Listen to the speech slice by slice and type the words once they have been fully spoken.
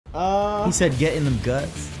He said get in them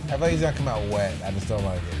guts. I thought he's gonna come out wet. I just don't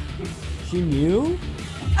like it. She knew?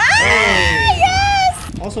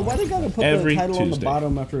 Yes! Also, why they gotta put Every the title on the Tuesday.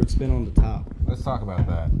 bottom after it's been on the top? Let's talk about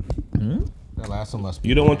that. That last one must be.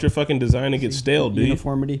 You don't want your fucking design to get stale, do you?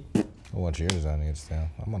 Uniformity. I want your design to get stale.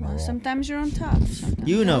 I'm on a roll. Sometimes you're on top. Sometimes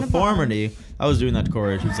Uniformity. I was doing that to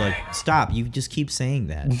Corey. She was like, "Stop! You just keep saying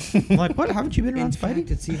that." I'm like, "What? Haven't you been around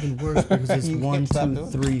Spidey?" It's even worse because it's You 1, can't stop 2, doing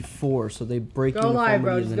it. 3, 4. So they break Go live,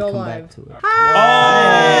 bro. uniformity and Just then go come live. back to it.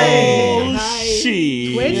 Oh, Hi.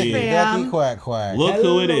 she. Twitch Ducky fam. quack quack. Look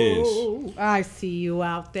who it is. I see you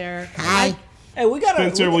out there. Hey, we gotta.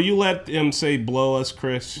 Spencer, will you let him say blow us,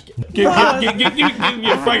 Chris? Give your fucking...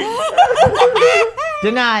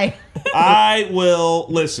 Deny. I will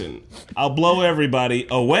listen. I'll blow everybody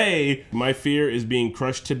away. My fear is being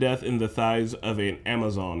crushed to death in the thighs of an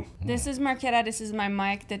Amazon. This is Marquetta. This is my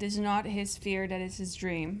mic. That is not his fear. That is his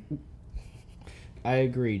dream. I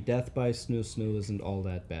agree. Death by snoo snoo isn't all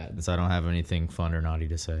that bad. I don't have anything fun or naughty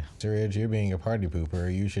to say. Ridge, you're being a party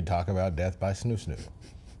pooper. You should talk about death by snoo snoo.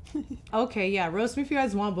 Okay, yeah, roast me if you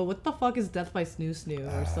guys want, but what the fuck is death by snoo snoo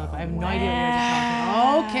or stuff? I have no idea what you're talking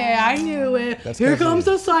about. Okay, I knew it. That's Here 'cause comes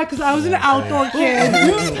the side because I was an outdoor kid.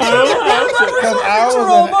 Because I was an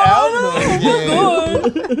outdoor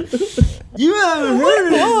kid. You haven't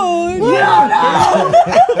heard it.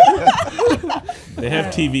 They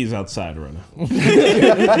have TVs outside, Rona.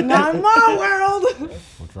 Not in my world.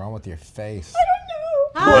 What's wrong with your face?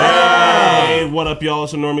 Hey, what up, y'all?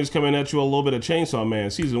 So Normies coming at you a little bit of Chainsaw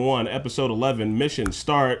Man, Season 1, Episode 11, Mission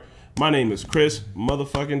Start. My name is Chris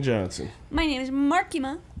motherfucking Johnson. My name is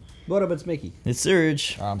Markima. What up, it's Mickey. It's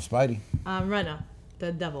Surge. I'm Spidey. Rena,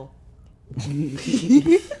 the devil.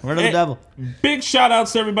 Word of the devil. Big shout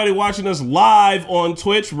outs to everybody watching us live on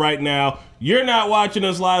Twitch right now. You're not watching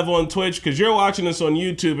us live on Twitch because you're watching us on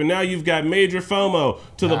YouTube, and now you've got major FOMO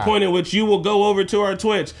to the point in which you will go over to our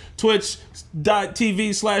Twitch,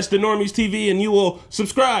 twitch.tv/thenormiestv, and you will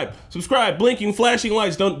subscribe, blinking, flashing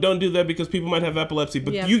lights. Don't do that because people might have epilepsy,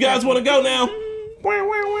 but Yeah, you guys want to go now?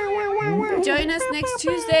 Join us next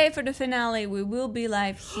Tuesday for the finale. We will be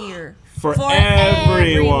live here. For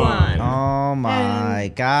everyone. Oh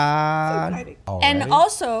my God. And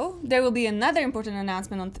also, there will be another important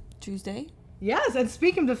announcement on Tuesday. Yes, and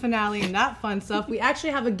speaking of the finale and that fun stuff, we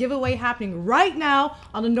actually have a giveaway happening right now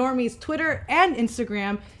on the Normies Twitter and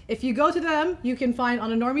Instagram. If you go to them, you can find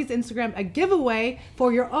on the Normies Instagram a giveaway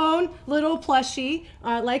for your own little plushie,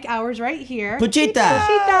 like ours right here.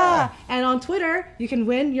 Puchita. And on Twitter, you can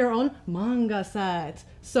win your own manga set.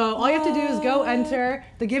 So all you have to do is go enter.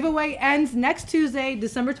 The giveaway ends next Tuesday,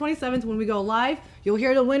 December 27th, when we go live. You'll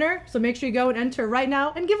hear the winner, so make sure you go and enter right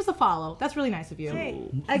now and give us a follow. That's really nice of you. Hey,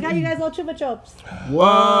 I got you guys all chupa chups.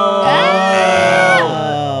 Whoa!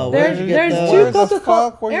 There's two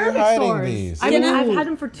Coca-Cola Where you Arabic hiding stores. these? I've had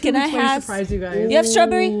them for 2 Can I weeks to have- surprise you guys. You have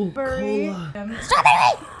strawberry?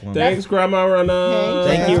 Thanks, Grandma Rona.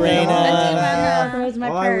 Thank you, Raina. Where's my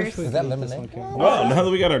I purse? wish we Is that could do this lemonade? on camera. Well, now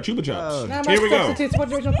that we got our chupa chops, here we go. Substitute, support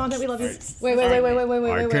the original content. We love you. Wait.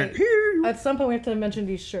 At some point, we have to mention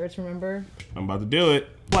these shirts, remember? I'm about to do it.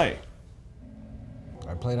 Play.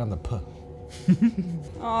 I played on the puh.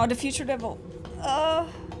 Oh, the future devil. Oh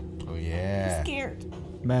yeah. Scared.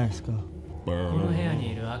 Mask. この部屋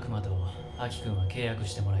にいる悪魔とアキ君は契約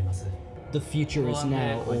してもらいます。 The future is 公安で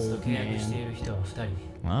now こいつと old 契約してい man. る人は2人。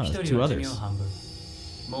 Wow, 1 there's 人 two は寿 others. 命半分。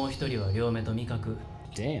もう1人は両目と味覚。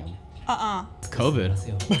 Damn. It's COVID.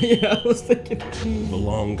 Yeah, I was thinking. The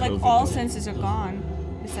long Like COVID. all senses are gone,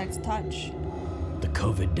 besides touch. The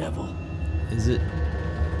COVID devil. Is it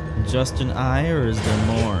just an eye or is there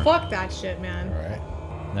more? Fuck that shit, man. All right.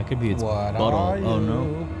 That could be its What bottle. are you? Oh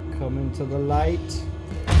no. Coming to the light.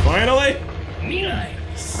 Finally.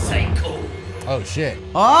 Oh shit.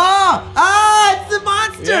 It's the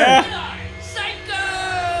monster! Yeah.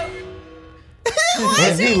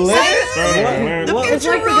 Is he lit? It's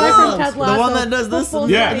like the guy from Ted Lasso. The one that does this in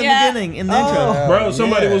Yeah. the Yeah. beginning, in the intro. Bro,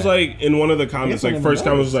 somebody yeah. was like, in one of the comments, I like, never first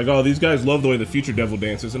comment was noticed. like, oh, these guys love the way the future devil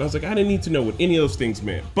dances. And I was like, I didn't need to know what any of those things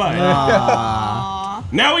meant. But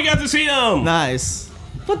now we got to see him. Nice.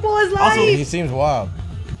 Football is life. He seems wild.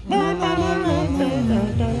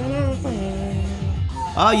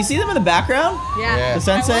 Oh, you see them in the background? Yeah. The I want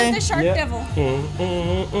sensei? the shark Yep. devil.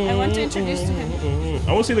 I want to introduce to him.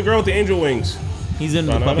 I want to see the girl with the angel wings. He's in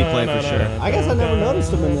the puppy play for sure. I guess I never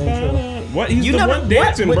noticed him in the intro. What? He's You the never one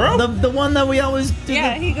dancing, what? bro. The one that we always do.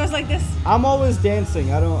 Yeah, he goes like this. I'm always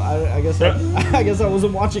dancing. I guess I guess I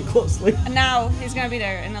wasn't watching closely. And now he's gonna be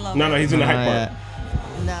there in a little No, bit. he's in the hype part.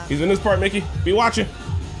 No. He's in this part, Mickey. Be watching.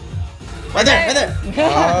 Right there, right there.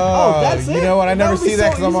 Oh, that's you it? know what? I never That would be see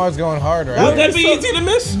that so because I'm easy. always going harder. Would that be easy to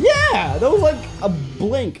miss? Yeah, that was like a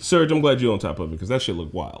blink. Serge, I'm glad you're on top of it because that shit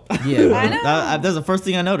looked wild. Yeah, bro. I know. That's the first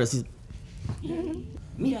thing I noticed. He's, I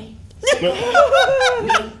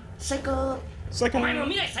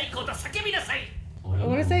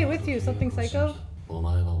want to say it with you. Something psycho. お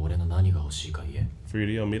前は俺の何が欲しいか言え。 For you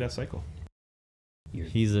to yell me that psycho.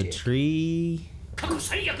 he's a tree. 過去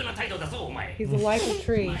最悪な態度だぞお前。 He's the life of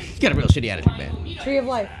tree. He's got a real shitty attitude, man. Tree of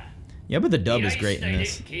life. Yeah, but the dub is great in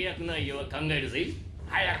this. 契約内容は考えるぜ。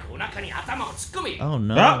早くお腹に頭を突っ込み。 Oh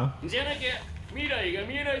no. Ah. じゃなきゃ未来が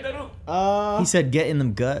見えないだろ。 He said get in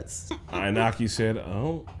them guts. Inaki said,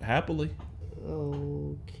 oh, happily.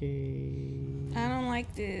 Okay. I don't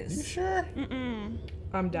like this. Sure.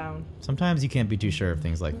 I'm down. Sometimes you can't be too sure of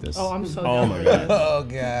things like this. Oh, I'm so Oh down. my god. Oh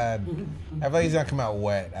god. I feel like he's gonna come out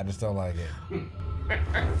wet. I just don't like it.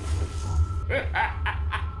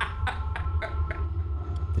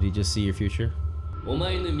 Did he just see your future? お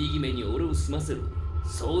前の右目に俺を済ませろ。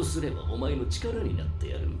そうすればお前の力になって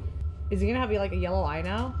やる。 Is he gonna have like a yellow eye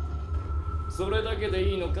now? それだけで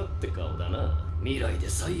いいのかって顔だな。未来で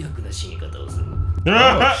最悪な死に方をする。 Oh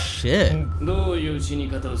shit. どういう死に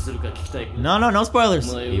方をするか聞きたい。 No, no, no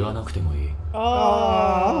spoilers. お前言わなくてもいい。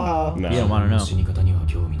 Oh. You don't want to 死 know. に方には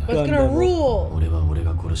興味ない。 It's gonna rule. 俺は俺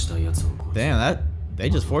が殺したい奴を殺 Damn, that they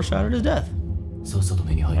just foreshadowed his death. す。さっさと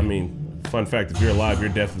目に入 I る。 mean, fun fact, if you're alive, your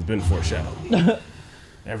death has been foreshadowed.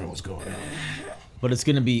 Everyone's going out. But it's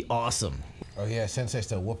gonna be awesome. Oh yeah, Sensei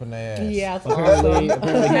still whooping their ass. Yeah. It's Apparently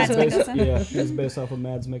Mads he's based, Mikkelsen. yeah, he's based off of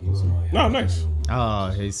Mads Mikkelsen. Oh, nice.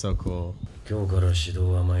 Oh, he's so cool. 今日から指導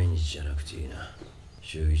は毎日じゃなくていいな。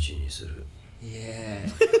週一にする。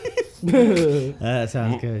 That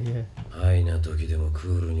sounds good, yeah. はいな時でもク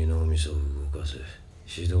ールに脳みそを動かせ。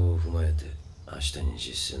指導を踏まえて明日に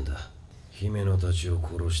実践だ。姫野たちを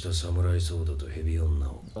殺した侍ソードとヘビ女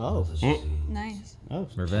を。 Oh. Nice. Oh.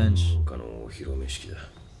 Revenge. 文化のお披露目式だ。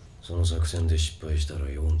その作戦で失敗したら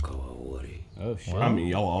4課は終わり。 Oh shit. I mean,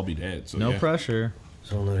 y'all all be dead, so No yeah. pressure.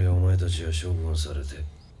 そうなりゃお前たちは処分されて。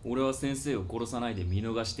俺は先生を殺さないで見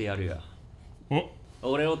逃してやるよ。ん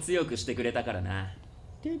俺を強くしてくれたからな。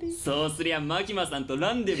そうすりゃマキマさんと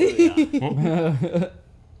ランデブーや。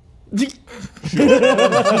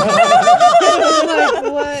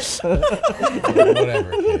 What?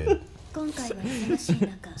 Whatever, kid. 今回は忙しい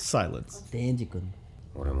中 Silence. デンジ君。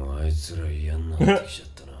俺もあいつら嫌になってきちゃっ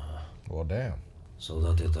たな。 Well, damn.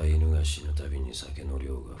 育てた犬が死ぬたびに酒の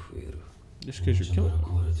量が増える。 Just because you're killing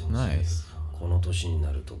them. Nice. この年に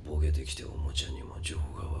なるとボケてきておもちゃにも情が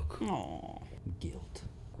湧く。 Aw. Guilt.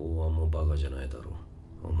 公安もバカじゃないだろ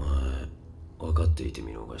う。お前、分かっていて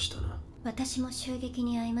見逃したな。私も襲撃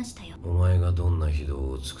に遭いましたよ。お前がどんな非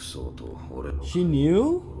道を尽くそうと俺の She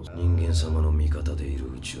knew? 人間様の味方でい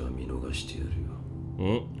るうちは見逃してやる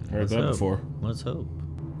よ。 Heard Let's that hope. before. Let's hope.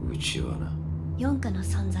 うちはな。四課の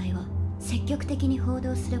存在を積極的に報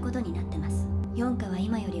道することになってます。四課は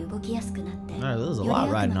今より動きやすくなって、より Alright, there's a 悪 lot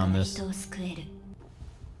魔 riding か on ら this. 人を救える。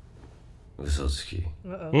嘘つき。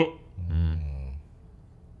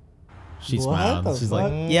 She What smiled. the She's fuck?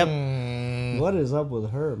 like, "Yep." What is up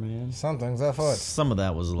with her, man? Something's afoot. Some of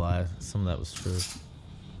that was a lie. Some of that was true.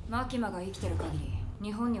 マキマが生きてる限り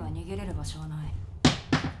日本には逃げれる場所はない。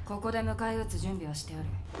ここで迎え撃つ準備はしてあ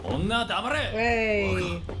る。女は黙れ。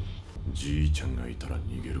 Hey. じいちゃんがいたら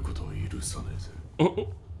逃げることは許さねえぜ。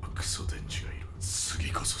クソ電池がいる。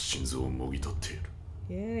次こそ心臓をもぎ取ってやる。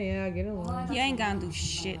 Yeah, yeah, get along. You ain't gonna do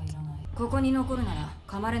shit. ここに残るなら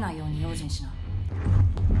噛まれないように用心しな。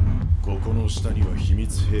ここの下には秘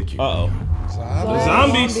密兵器がある。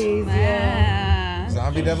 Zombies. Yeah. Ah.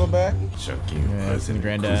 Zombie devil back? 借金を Yeah, 返 it's せ in に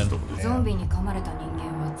Granddad. ゾンビに噛まれた人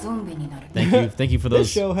間はゾンビになる。 Thank you for This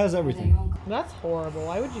those. show has everything. That's horrible.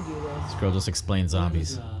 Why would you do This girl just explained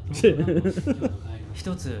zombies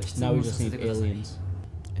一つ質 Now we 問さ just せ need てください。 aliens.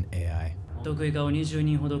 and AI. 得意化を20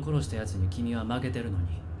人ほど殺したやつに君は負けてるのに、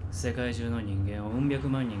世界中の人間をうん百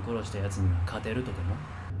万人殺したやつには勝てるとでも？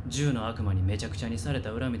銃の悪魔にめちゃくちゃにされ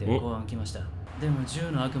た恨みで公安来ました。でも銃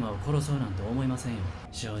の悪魔を殺そうなんて思いませんよ。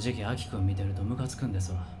正直アキ君見てるとムカつくんで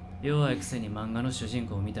すわ。弱いくせに漫画の主人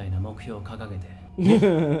公みたいな目標を掲げて。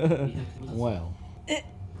 Well.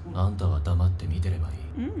 あんたは黙って見てればいい。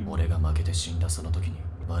俺が負けて死んだその時に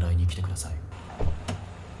笑いに来てください。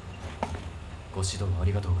ご指導あ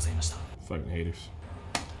りがとうございました。 Fucking haters.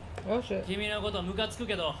 Oh shit. 君のことムカつく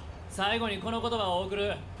けど、最後にこの言葉を送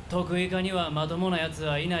る。得意化にはまともなやつ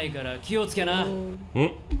はいないから気をつけな。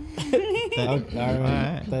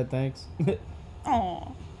 Alright. Thanks.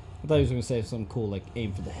 Aw. I thought he was gonna say something cool like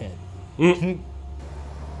aim for the head.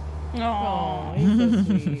 Aw. He's so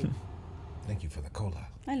sweet. Thank you for the cola.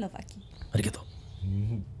 I love Aki. ありがとう。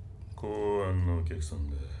公安のお客さん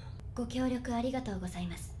だ。ご協力ありがとうござい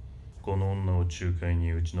ます。この女を仲介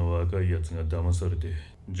にうちの若いやつが騙されて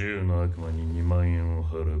10の悪魔に2万円を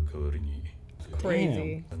払う代わりに。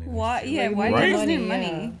Crazy. Why? Yeah, why Right. does he need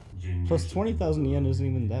Money, money? Plus 20,000 yen isn't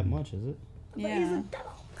even that much, is it? Yeah.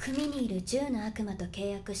 組にいる10の悪魔と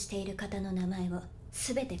契約している方の名前を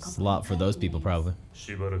すべてこ It's こ a lot for those people, probably.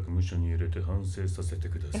 しばらく無所に入れて反省させて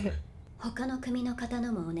ください。他の組の方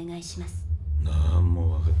のもお願いします。なん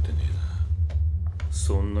も分かってねえな。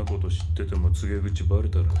そんなこと知ってても告げ口バレ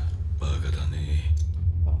たらバカだね。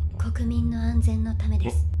国民の安全のためで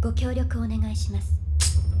す。ご協力お願いします。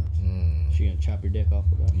She gonna chop your dick off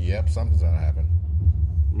with that? Yep, something's gonna happen.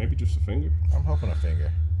 Maybe just a finger. I'm hoping a finger.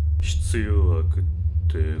 必要悪っ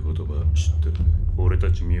て言葉知ってる。俺た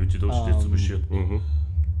ち身内同士で潰し合って。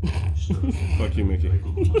Fuck you, Mickey.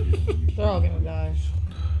 They're all gonna die.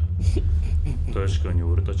 確かに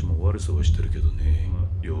俺たちも悪さはしてるけどね。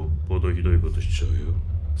よっぽどひどいことしちゃうよ。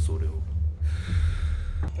それを。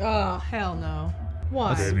Oh, hell no.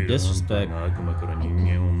 Why? デビルハンターが悪魔から人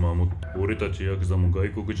間を守って、俺たちヤクザも外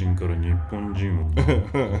国人から日本人を。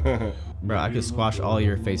Bro, I could squash all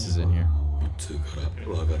your faces in here. つうから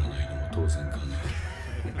わからないのも当然かね。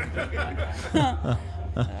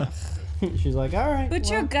She's like, alright. Put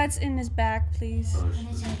your guts in his back, please. お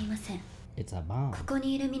金じゃありません。 It's a bomb. ここ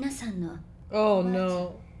にいる皆さんの Oh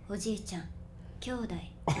no. おじいちゃん、兄弟、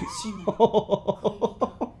姉妹、恋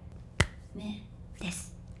人、目で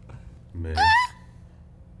す。目。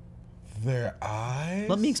Their eyes?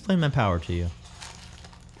 Let me explain my power to you.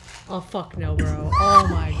 Oh fuck no, bro. Oh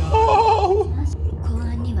my god. 公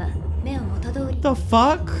安には目を元通り。 The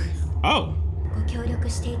fuck? Oh. ご協力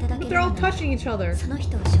していただけ But る they're な all ら touching each other. その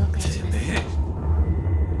人を紹介します。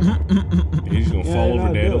 He's gonna fall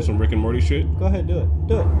over dead on some Rick and Morty shit. Go ahead, do it.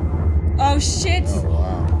 Do it. Oh shit! Oh,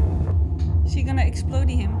 wow. She gonna explode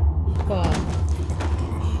him. Fuck.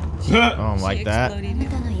 Oh, like She that? あ exploded な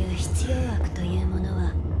た him. の言う必要悪というもの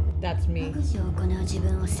は That's me. 悪事を行う自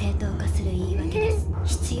分を正当化する言い訳です。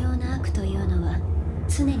必要な悪というのは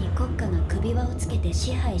常に国家が首輪をつけて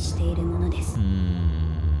支配しているものです。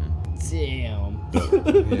 Damn.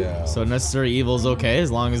 Yeah. So necessary evil is okay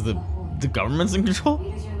as long as the government's in control?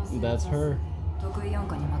 That's her. 得意四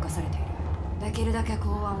課に任されている。できるだけ公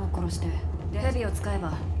安を殺してヘビを使え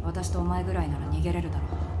ば私とお前ぐらいなら逃げれるだろ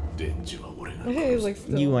う。電磁は俺が。 He's like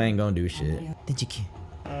still. You ain't gonna do shit. Did you kill?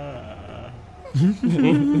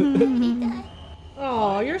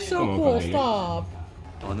 Oh, you're so Come on, cool. buddy. Stop.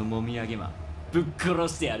 あのもみあげマンぶっ殺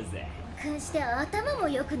してやるぜ。こうして頭も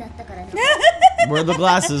良くなったからね。 Where are the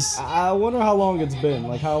glasses? I wonder how long it's been.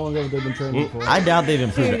 Like, how long have they been training for? I doubt they've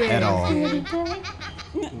improved it at all.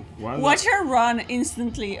 Why Watch her run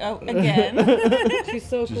instantly again. She's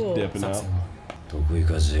so just cool. dipping out? 得意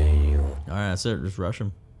か全員を。 Alright, that's it. Just rush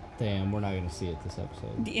them. Damn, we're not gonna see it this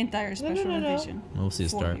episode. The entire special edition. We'll see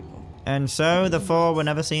it Four start. people. And so the four were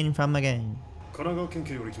never seen from again. 神奈川県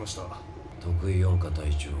警より来ました。得意四課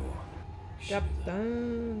隊長。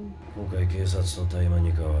 Captain. 今回警察と対マ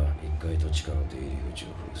ニカは1階と地下の出入り口を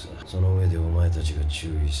封鎖。その上でお前たちが注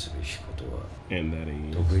意すべきことは、 And that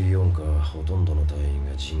is. 得意四課はほとんどの隊員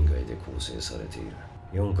が人外で構成されている。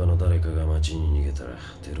四課の誰かが街に逃げたら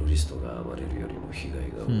テロリストが暴れるよりも被害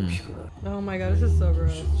が大きくなる。 Oh my god, this is so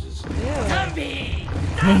gross. Yeah.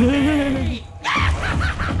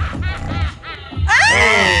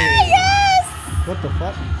 Yes! What the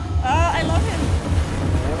fuck? I love him.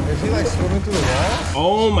 Is he like swimming through the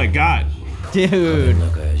wall? Oh my god. Dude.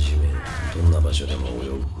 中や地面、どんな場所でも泳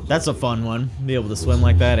ぐ。 That's a fun one. Be able to swim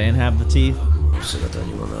like that and have the teeth. 姿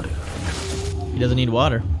にもなれる。 He doesn't need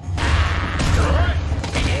water.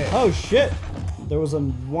 Oh shit! There was a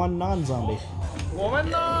one non-zombie. ごめん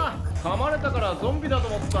な。噛まれたからゾンビだと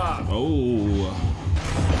思った。 Oh.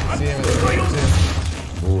 See him in the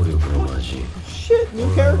暴力の魔人。 Shit, new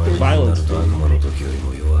character. なると悪魔の時より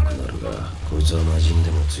も弱くなるが、こいつは魔人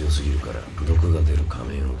でも強すぎるから毒が出る仮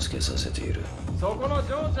面をつけさせている。そこの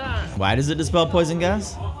嬢ちゃん。 Why does it dispel poison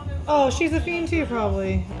gas? Oh, she's a fiend too,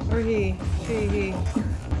 probably. Or he. He.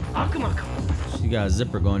 悪魔か。 She got a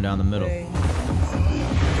zipper going down the middle. Okay.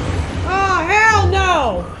 Oh, hell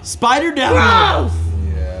no! Spider devil! Gross!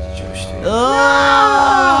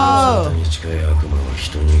 Oh! に近い悪魔は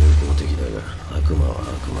人に友好的だが、悪魔は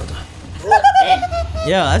悪魔だ。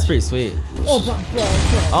 Yeah, that's pretty sweet.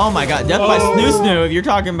 Oh my god, death by Snoo Snoo. If you're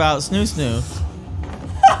talking about Snoo Snoo.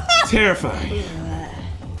 Terrifying.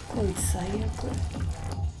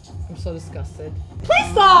 I'm so disgusted.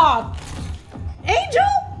 Please stop! Angel?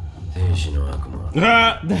 天使の悪魔。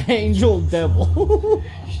 The angel devil.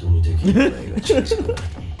 人にできるないが近づく。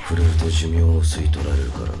触れると寿命を吸い取られる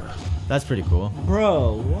からな。That's pretty cool.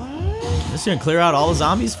 Bro, what? This is gonna clear out all the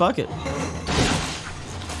zombies. Fuck it.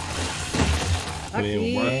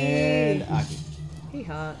 Aki. And Aki. He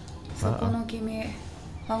hot. そこの君、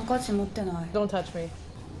ハンカチ持ってない。 Don't touch me.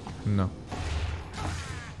 No.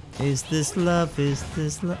 Is this love? Is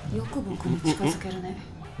this love? よく僕に近づけるね。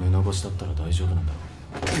胸越しだったら大丈夫なんだろ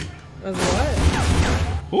う。 As what?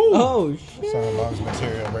 Oh shit. Some of Bob's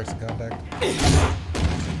material breaks the contact.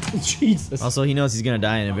 Jesus. Also, he knows he's gonna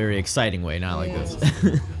die in a very exciting way, not like this.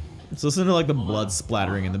 So listen to like the blood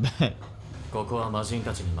splattering in the back. ここは魔人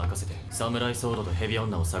たちに任せて侍ソードとヘビ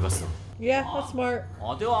女を探すぞ。 Yeah, that's smart.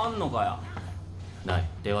 当てはあんのかよ。ない、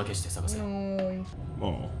手分けして探せ。No.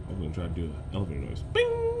 Oh, I'm gonna try to do the elevator noise. Bing!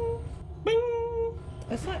 Bing!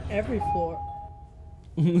 That's not every floor.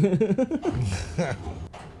 He's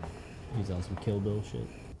on some Kill Bill shit.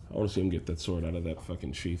 I want to see him get that sword out of that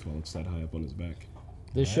fucking sheath while it's that high up on his back.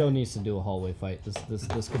 This show needs to do a hallway fight. This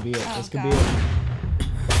could be it. Oh, This could God. be it.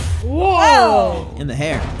 Whoa! In the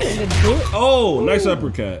hair. Oh, nice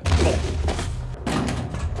uppercut.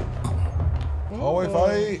 Hallway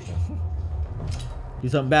fight. Do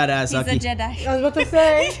something badass, He's a Aki. Jedi. I was about to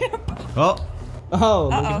say. Oh. Oh,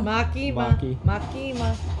 look Uh-oh. at Makima. Maki.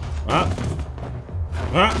 Makima. Ah.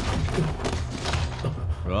 Ah.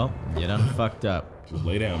 Well, you done fucked up. Just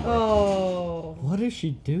lay down, bro. Oh. What does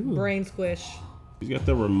she do? Brain squish. She's got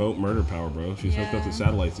the remote murder power, bro. She's hooked up to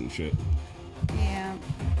satellites and shit. Yeah.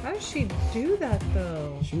 How does she do that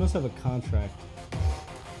though? She must have a contract.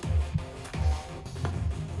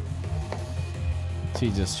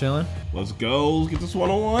 She's just chilling. Let's go. Let's get this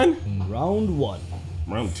one-on-one. Round 1.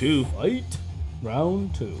 Round 2. Fight.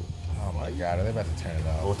 Round 2. Oh my god, are they about to turn it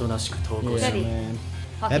off? おとなしく投稿し Yeah, ろ。 man.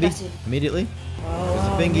 Heavy. Immediately. Oh, There's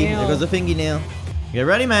a fingy. nail. There goes a fingy nail. Get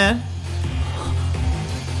ready, man.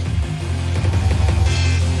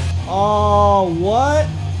 Oh, what?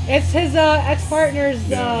 It's his ex-partner's.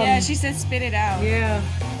 Yeah, she said spit it out. Yeah.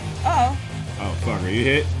 Uh-oh. Oh, fuck. Are you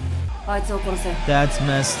hit? あいつを殺せ。 That's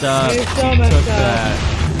messed up. It's so She messed took up. that.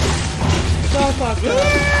 So fucked up. You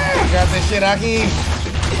got this shit, Aki.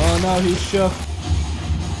 Oh no, he's shook.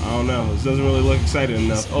 I don't know. This doesn't really look exciting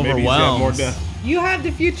enough. It's Maybe he's got more overwhelmed. death. You have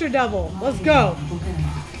the future devil. Let's go.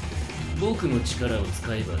 僕の力を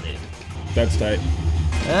使えばね。 That's tight.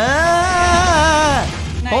 Ah!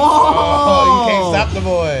 Nice. Oh, you can't stop the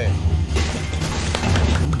boy.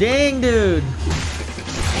 Dang, dude.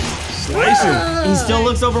 Slice him. He still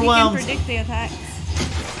looks He can overwhelmed. predict the attacks.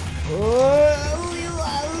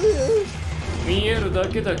 見えるだ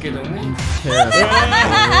けだけどね。 Terrible.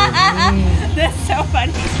 That's so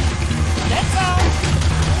funny. That's all.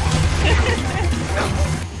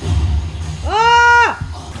 Ah!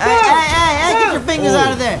 Hey, get your fingers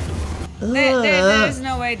out of there. There's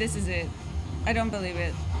no way this is it. I don't believe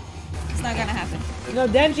it. It's not gonna happen. No,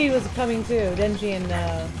 Denji was coming too. Denji and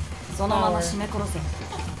そのまま絞め殺せ。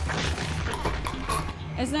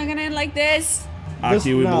 It's not gonna end like this.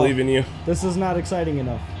 Aki, we no. believe in you. This is not exciting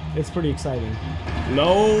enough. It's pretty exciting.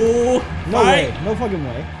 No. No Fight. way. No fucking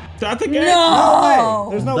way. Start again. No.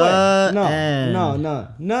 There's no The way. No. end. No. No.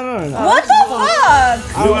 No. No. No. What the fuck?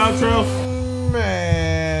 New outro.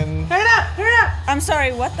 Man. Hurry up! Hurry up! I'm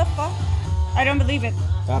sorry. What the fuck? I don't believe it.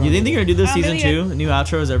 You think they're gonna do this I season believe 2? New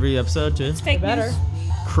outros every episode too? It's fake Better. news.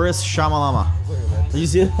 Chris Shamalama. Did you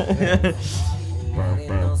see that?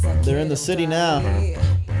 They're in the city now.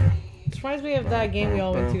 This reminds me of that game we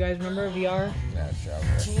all went to, guys. Remember VR? Nah, shut up.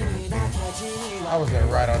 I was there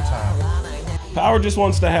right on time. Power just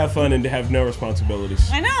wants to have fun and to have no responsibilities.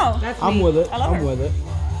 I know. That's I'm me. with it. I love I'm her. with it.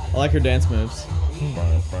 I like her dance moves.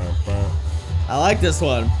 I like this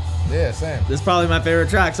one. Yeah, same. This is probably my favorite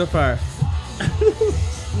track so far.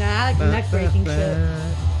 Nah, I like the neck breaking shit.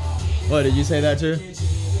 What, did you say that too?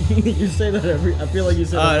 You say that every. I feel like you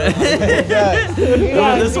say that.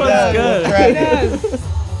 This one's good. He does.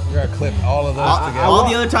 You gotta clip all of those together. All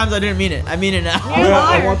the other times I didn't mean it. I mean it now.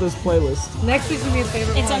 I want this playlist. Next week's gonna be his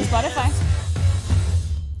favorite It's on one. Spotify.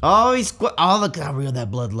 Oh, he's oh look how real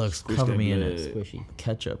that blood looks. Cover that me in blood. it. Squishy.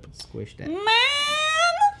 Ketchup. Squish that. Man.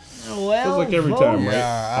 Feels like every time, right?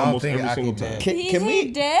 Yeah, I don't Almost think every Aki single did. time. Can Is we?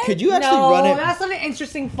 he dead? Could you actually No, run it? that's not an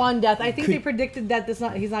interesting fun death. I think they predicted that he's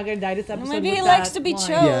not gonna die this episode. Maybe with he likes that to be line.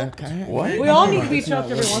 choked. Yeah. What? We all need to be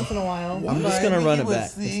choked every once in a while. I'm just gonna run it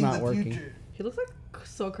back. It's not working. He looks like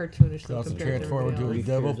so cartoonish though compared to transform everybody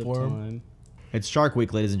into else. a devil Periods of form. time. It's Shark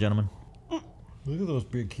Week, ladies and gentlemen. Look at those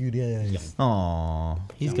big cute eyes. Aw,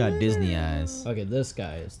 he's got Disney eyes. Okay, this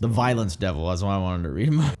guy is. The violence devil. That's why I wanted to read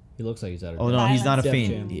him. He looks like he's out of. Oh no, he's not a Def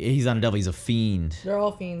fiend. Jam. He's not a devil. He's a fiend. They're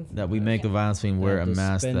all fiends. That we make the violence fiend wear a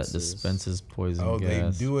mask that dispenses. dispenses poison Oh,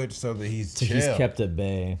 gas. they do it so that he's So chill. he's kept at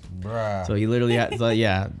bay. Bruh. So he literally has, so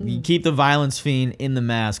yeah, you keep the violence fiend in the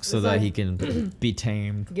mask so It's that like- he can be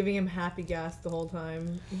tamed Giving him happy gas the whole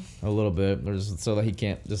time. a little bit, or just so that he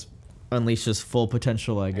can't just unleash his full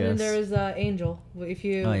potential, I And then guess. there is Angel. If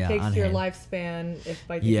you Oh, yeah, takes on your him. lifespan if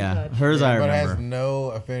by taking Yeah, touch. hers I But remember. has no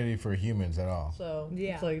affinity for humans at all. So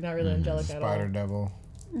it's like not really angelic at all. Spider devil.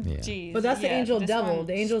 Yeah. Jeez. But that's the yeah, angel this devil. one-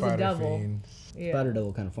 The angel's a Spider devil. fiend. Yeah. Spider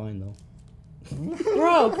Devil kind of fine though.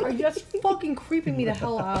 Bro, are you just fucking creeping me the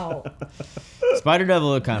hell out? Spider Devil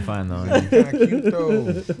look kind of fine though. Kinda cute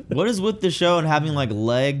though. What is with the show and having like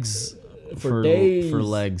legs For days. for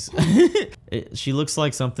legs? She looks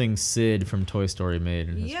like something Sid from Toy Story made.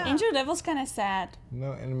 In his Yeah. Angel Devil's kind of sad.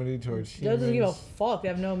 No enmity towards She doesn't give a humans. fuck. They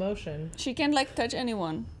have no emotion. She can't like touch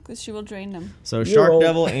anyone because she will drain them. So Shark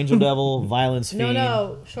Devil, Angel Devil, Violence Fiend.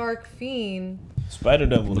 No, Shark Fiend. Spider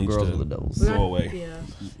Devil The needs girls to with the devils. go away.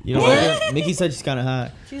 Yeah. You know what? Mickey said she's kind of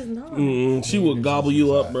hot. She's not. She would gobble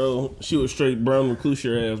you up, bro. She would straight brown recluse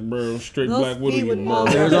your ass, bro. Straight Those Black Widow feet you, would bro.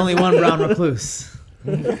 There's only one brown recluse.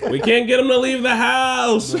 We can't get him to leave the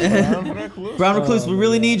house. Brown recluse, we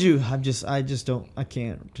really need you. I just don't. I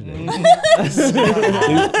can't today.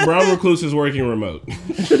 Brown recluse is working remote.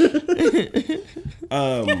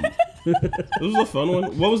 This was a fun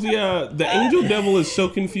one. What was the Angel Devil is so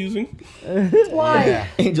confusing. Why? Yeah.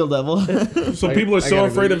 Angel Devil. So people are so gotta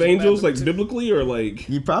afraid go of use angels, that. like biblically, or like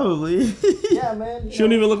You probably. Yeah, man. she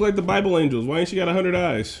don't even look like the Bible angels. Why ain't she got 100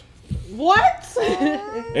 eyes? What?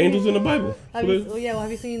 Angels in the Bible. Have you,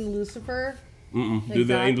 have you seen Lucifer? Do the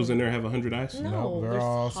Exactly. angels in there have 100 eyes? No, They're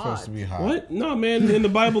all supposed to be hot. What? No, man. In the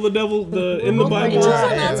Bible, the devil, in the Bible, Angels are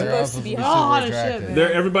Yeah, not they're all supposed to be super hot. Oh, hot as attractive. shit,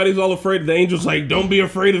 there everybody's all afraid. The angel's like, don't be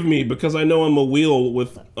afraid of me because I know I'm a wheel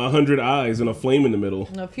with 100 eyes and a flame in the middle.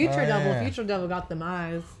 No, Future Oh, Devil. yeah. Future Devil got them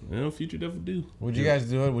eyes. Yeah, future devil do. Would you guys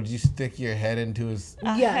do it? Would you stick your head into his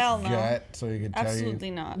Yes. Hell no. gut so he could tell Absolutely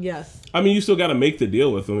you? not. Yes. I mean, you still got to make the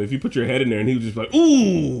deal with him. If you put your head in there and he was just like,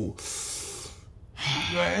 ooh,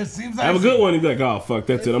 It seems have a good one. He'd be like, oh, fuck,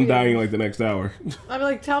 that's it. I'm dying like the next hour. I'd be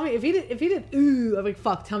like, tell me if he did ooh, I'd be like,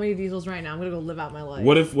 fuck, tell me the diesels right now. I'm gonna go live out my life.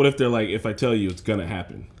 What if they're like, if I tell you, it's going to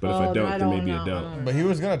happen. But if I Oh, don't, I then don't maybe know. it don't. But he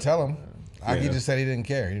was gonna tell him. Aki Yeah. just said he didn't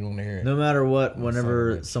care. He didn't want to hear it. No matter what, Son whenever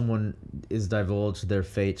of a bitch. someone is divulged their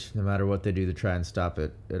fate, no matter what they do to try and stop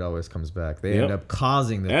it, it always comes back. They Yep. end up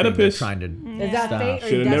causing the thing they're Oedipus. trying to Is that stop. fate or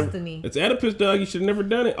Should've never. destiny? It's Oedipus, dog. You should have never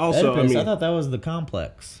done it. Also, Oedipus, I I mean, thought that was the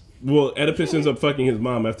complex. well, Oedipus ends up fucking his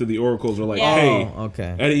mom after the oracles are like, Yeah. hey. Oh,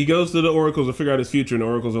 okay. And he goes to the oracles to figure out his future, and the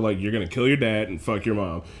oracles are like, you're going to kill your dad and fuck your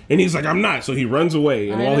mom. And he's like, I'm not. So he runs away.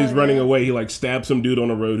 And I while know, he's running yeah. away, he like stabs some dude on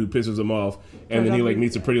the road who pisses him off. And then he like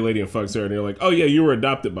meets a pretty lady and fucks her. And they're like, oh yeah, you were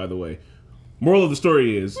adopted, by the way. Moral of the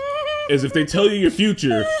story is if they tell you your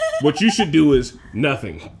future, what you should do is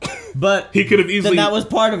nothing. But He could have easily. then that was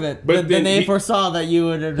part of it. But But then then they he- foresaw that you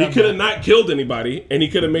would have He done could have that. not killed anybody, and he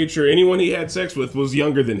could have made sure anyone he had sex with was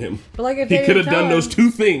younger than him. But like if He they could have didn't done tell those him- two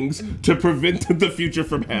things to prevent the future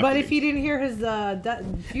from happening. But if he didn't hear his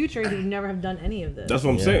future, he would never have done any of this. That's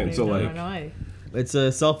what I'm saying. He'd So never like, known why. It's a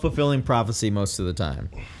self-fulfilling prophecy most of the time.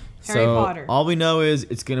 Harry so Potter. all we know is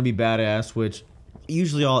it's gonna be badass, which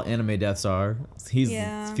usually all anime deaths are.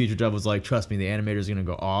 Yeah. Future Devil's like, trust me, the animator's gonna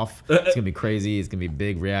go off. It's gonna be crazy. It's gonna be a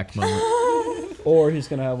big react moment. Or he's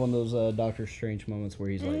gonna have one of those Doctor Strange moments where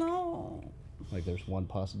he's like, No. like there's one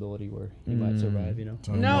possibility where he might survive. You know.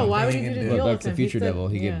 No, why would he do the But deal back with to him? Future He said- Devil,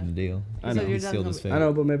 he gave yeah. him the deal. I know. He Your sealed dad's his fate. I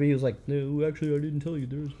know, but maybe he was like, no, actually, I didn't tell you.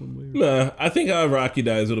 There is one way. nah, I think however Aki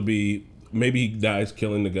dies, it'll be maybe he dies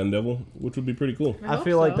killing the gun devil, which would be pretty cool. I hope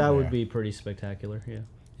feel like so. that Yeah. would be pretty spectacular. Yeah.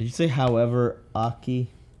 Did you say however Aki?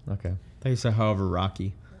 Okay. I thought you said however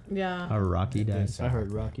Rocky. Yeah. However Rocky dies. I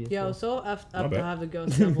heard Rocky. Yo, so effed My up to bad. have the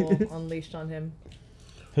ghost devil unleashed on him.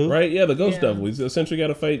 Who? Right? Yeah, the ghost Yeah. devil. He's essentially got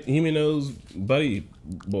to fight Himeno's buddy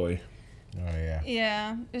boy. Oh yeah.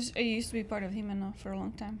 Yeah, it used to be part of Himeno for a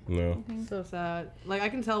long time. No. So sad. Like I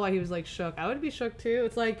can tell why he was like shook. I would be shook too.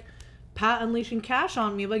 It's like Pat unleashing Cash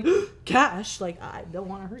on me. Like Cash. Like I don't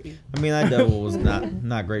want to hurt you. I mean, that devil was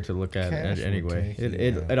not great to look at Cash will anyway. take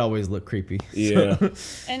It always looked creepy. Yeah.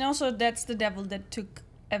 And also, that's the devil that took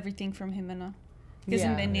everything from Himeno. Because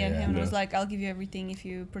in Yeah. the end, Yeah. Himeno was like, I'll give you everything if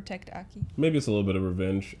you protect Aki. Maybe it's a little bit of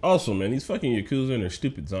revenge. Also, man, these fucking Yakuza and their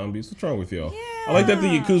stupid zombies. What's wrong with y'all? I like that the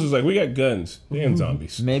Yakuza's like, we got guns. They ain't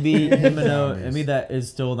zombies. Maybe Himeno, maybe that is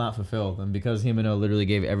still not fulfilled, and because Himeno literally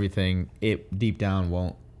gave everything, it deep down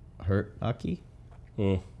won't hurt Aki.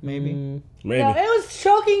 Hmm. Maybe. Maybe. Yeah, it was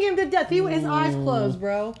choking him to death. His eyes closed,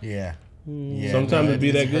 bro. Yeah. Yeah, sometimes it'd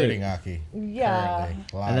be that good. Hurting Aki. Yeah.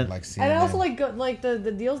 And also like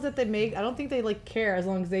the deals that they make, I don't think they like care as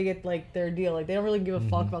long as they get like their deal. Like they don't really give a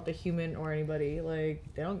fuck about the human or anybody. Like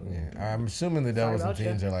they don't. Yeah, I'm assuming the devils and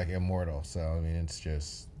teens are like immortal. So I mean, it's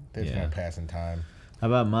just they're just gonna pass in time. How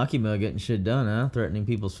about Makima getting shit done, huh? Threatening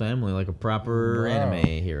people's family like a proper anime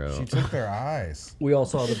hero. She took their eyes. We all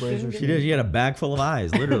saw the Brazers. She did. She had a bag full of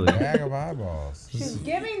eyes, literally. A bag of eyeballs. She's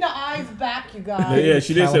giving the eyes back, you guys. Yeah,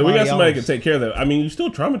 she did say we got somebody that can take care of that. I mean, you're still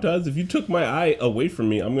traumatized. If you took my eye away from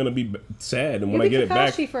me, I'm gonna be sad, and when I get it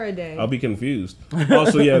back, for a day. I'll be confused.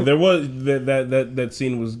 Also, yeah, there was that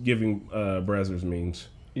scene was giving Brazzers memes.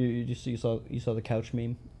 You saw the couch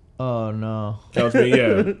meme. Oh no. Couch meme,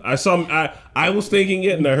 yeah. I was thinking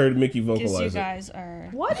it, and I heard Mickey vocalize you it. guys are.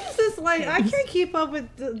 What is this like? I can't keep up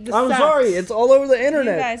with the I'm stats. sorry, it's all over the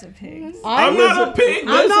internet. You guys are pigs. I'm not a pig.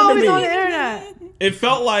 I'm Listen always to me. on the internet. It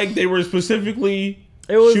felt like they were specifically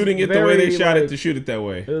was shooting it the way they very, shot it like- to shoot it that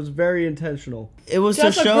way. It was very intentional. It was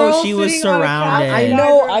Just to a show girl she was sitting on a couch. surrounded. I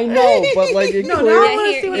know, but like it No, now I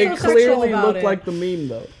wanna see clearly, what's it so sexual clearly about looked it. like the meme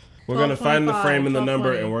though. We're gonna find the frame and the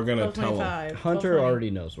number, 12:20, and we're gonna tell them. 12:25, Hunter 12:20.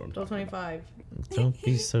 already knows what I'm talking 12:25. Don't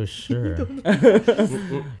be so sure.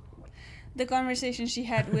 The conversation she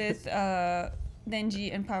had with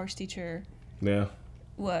Denji and Power's teacher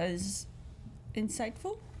was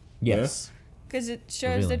insightful. Yes. Because it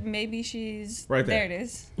shows that maybe she's... Right there. There it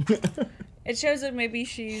is. It shows that maybe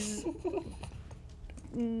she's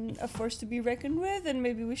a force to be reckoned with, and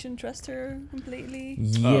maybe we shouldn't trust her completely.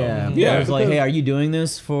 Yeah. I was like, hey, are you doing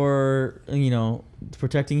this for,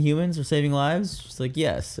 protecting humans or saving lives? She's like,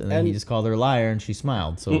 yes. And then he just called her a liar, and she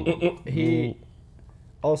smiled. So He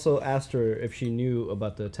also asked her if she knew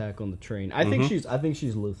about the attack on the train. I think she's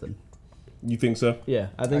Luthen. You think so? Yeah,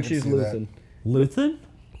 I think she's Luthen. Luthen?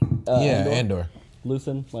 Yeah, Andor.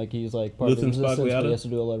 Luthen, like he's like part of the resistance, but he has to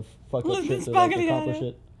do a lot of fucked up shit to like, accomplish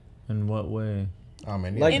it. In what way? Oh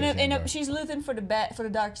man, Like- She's Luthen for the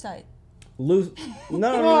dark side. No.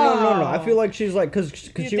 I feel like she's like because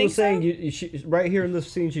she was saying she right here in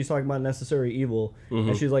this scene she's talking about necessary evil,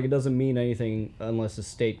 and she's like it doesn't mean anything unless the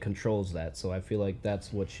state controls that. So I feel like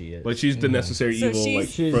that's what she is. Like she's the necessary evil, like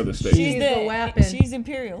for the state. She's the weapon. She's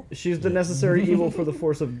imperial. She's the necessary evil for the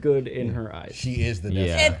force of good in her eyes. She is the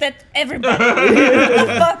That everybody.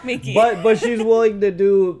 Fuck Mickey. But she's willing to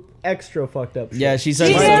do extra fucked up shit. Yeah, she says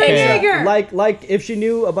it's okay. Like if she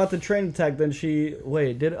knew about the train attack, then she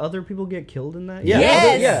did other people get killed in that? Yeah.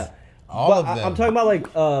 Yes. Yeah. All of them. I'm talking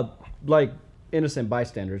about like innocent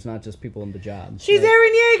bystanders, not just people in the job. She's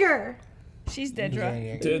Eren Yeager. She's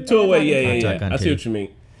Dedra. To a way, yeah. I see what you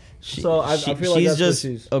mean. So I feel like she's that's just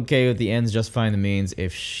what she's okay with the ends justifying the means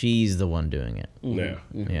if she's the one doing it.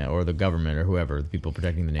 Yeah. Or the government or whoever, the people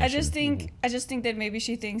protecting the nation. I just think that maybe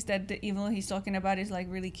she thinks that the evil he's talking about is like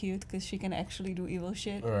really cute because she can actually do evil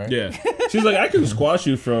shit. Right. Yeah. She's like, I can squash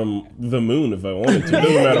you from the moon if I wanted to. It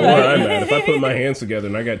doesn't matter where I'm at. If I put my hands together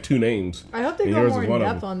and I got two names. I hope they and go yours more is in one of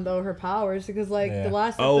depth them. on though her powers because like the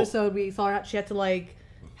last episode we saw she had to like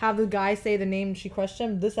have the guy say the name and she crushed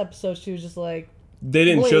him. This episode she was just like. They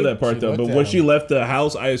didn't show that part She though, looked but at when him. she left the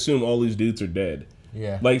house, I assume all these dudes are dead.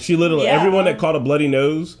 Yeah. Like she literally, everyone that caught a bloody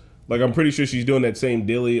nose, like I'm pretty sure she's doing that same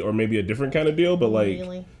dilly or maybe a different kind of deal, but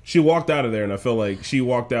like she walked out of there and I feel like she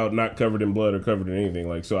walked out not covered in blood or covered in anything.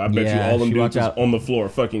 Like, so I bet you all them she dudes walked is out on the floor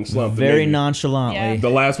fucking slumped. very and nonchalantly. Yeah.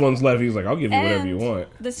 the last one's left, he's like, I'll give you whatever you want.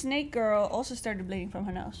 The snake girl also started bleeding from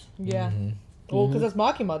her nose. Yeah. Well, because that's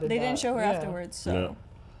Makima did They that. didn't show her afterwards, so. Yeah.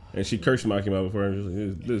 And she cursed Makima before and she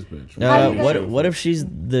was like, this bitch. What if she's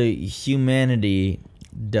the humanity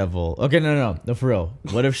devil? Okay, no, for real.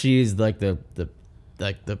 What if she's like the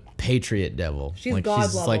patriot devil? She's like God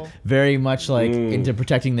she's level. like very much like into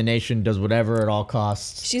protecting the nation, does whatever at all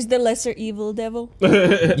costs. She's the lesser evil devil.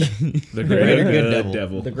 The greater good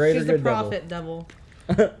devil. the greater She's the good prophet devil.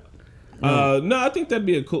 No, I think that'd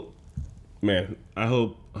be a cool... Man, I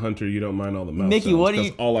hope, Hunter, you don't mind all the mouth Mickey, sounds, what do 'cause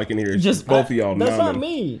you- all I can hear is just- both of y'all That's not nodding.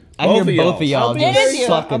 me. I hear both of y'all I'll be just very-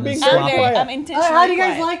 sucking I'm being and very slopping. quiet. I'm intentionally How do you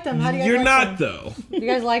guys quiet. like them? How do you guys You're like not, them? though. You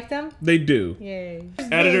guys like them? They do. Yay.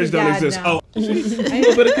 Editors don't Dad exist. now. Oh, a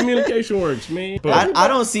little bit of communication works, man. But I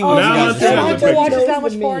don't see what Now you let's guys see are how doing. the picture- Watches that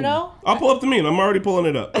much porno? I'll pull up the meme. I'm already pulling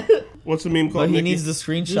it up. What's the meme called? But he Mickey? needs the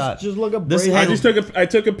screenshot. Just look up This Brazers. I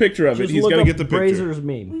took a picture of it. Just He's look gonna up get the picture. Brazers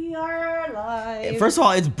meme. We are alive. First of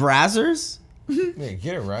all, it's Brazzers. Yeah,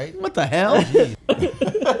 get it right. What the hell? Everybody's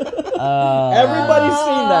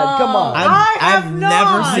seen that. Come on. I've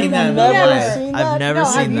never seen that in my Never life. seen seen that? I've never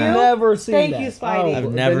seen that. Never seen that. Thank you, Spidey.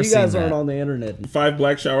 I've never seen that. You guys aren't on the internet. 5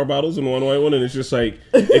 black shower bottles and 1 white one, and it's just like,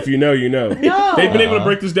 if you know, you know. No. They've been able to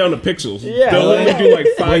break this down to pixels. Yeah. They'll literally do like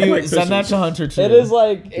 5 like Send that pixels. to Hunter too. It is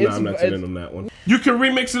like No, I'm not sending them that one. You can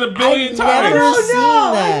remix it a billion times. never seen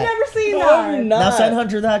that. I've never seen No, that. you're not. Now send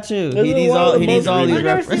Hunter that too. This He is needs one of all. the He needs most all these I've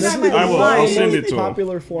never seen references. that in my I will. life. I'll send it to him.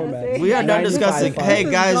 Popular format. We are done discussing. Hey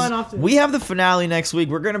This has gone guys, off to- we have the finale next week.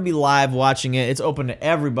 We're gonna be live watching it. It's open to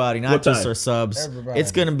everybody, not What just time? our subs. Everybody.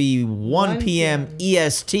 It's gonna be 1 p.m.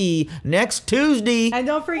 EST next Tuesday. And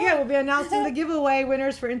don't forget, we'll be announcing the giveaway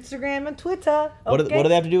winners for Instagram and Twitter. What do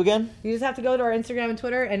they have to do again? You just have to go to our Instagram and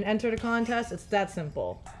Twitter and enter the contest. It's that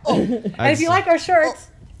simple. And if you like our shirts,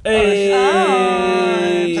 Hey.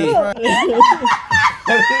 You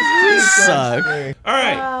suck. All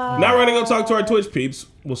right. Now we're going to go talk to our Twitch peeps.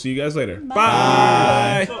 We'll see you guys later.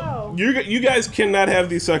 Bye. You guys cannot have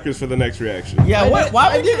these suckers for the next reaction. Yeah,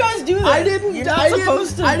 why would you guys do that? I didn't. You're not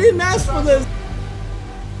supposed to. I didn't ask for this.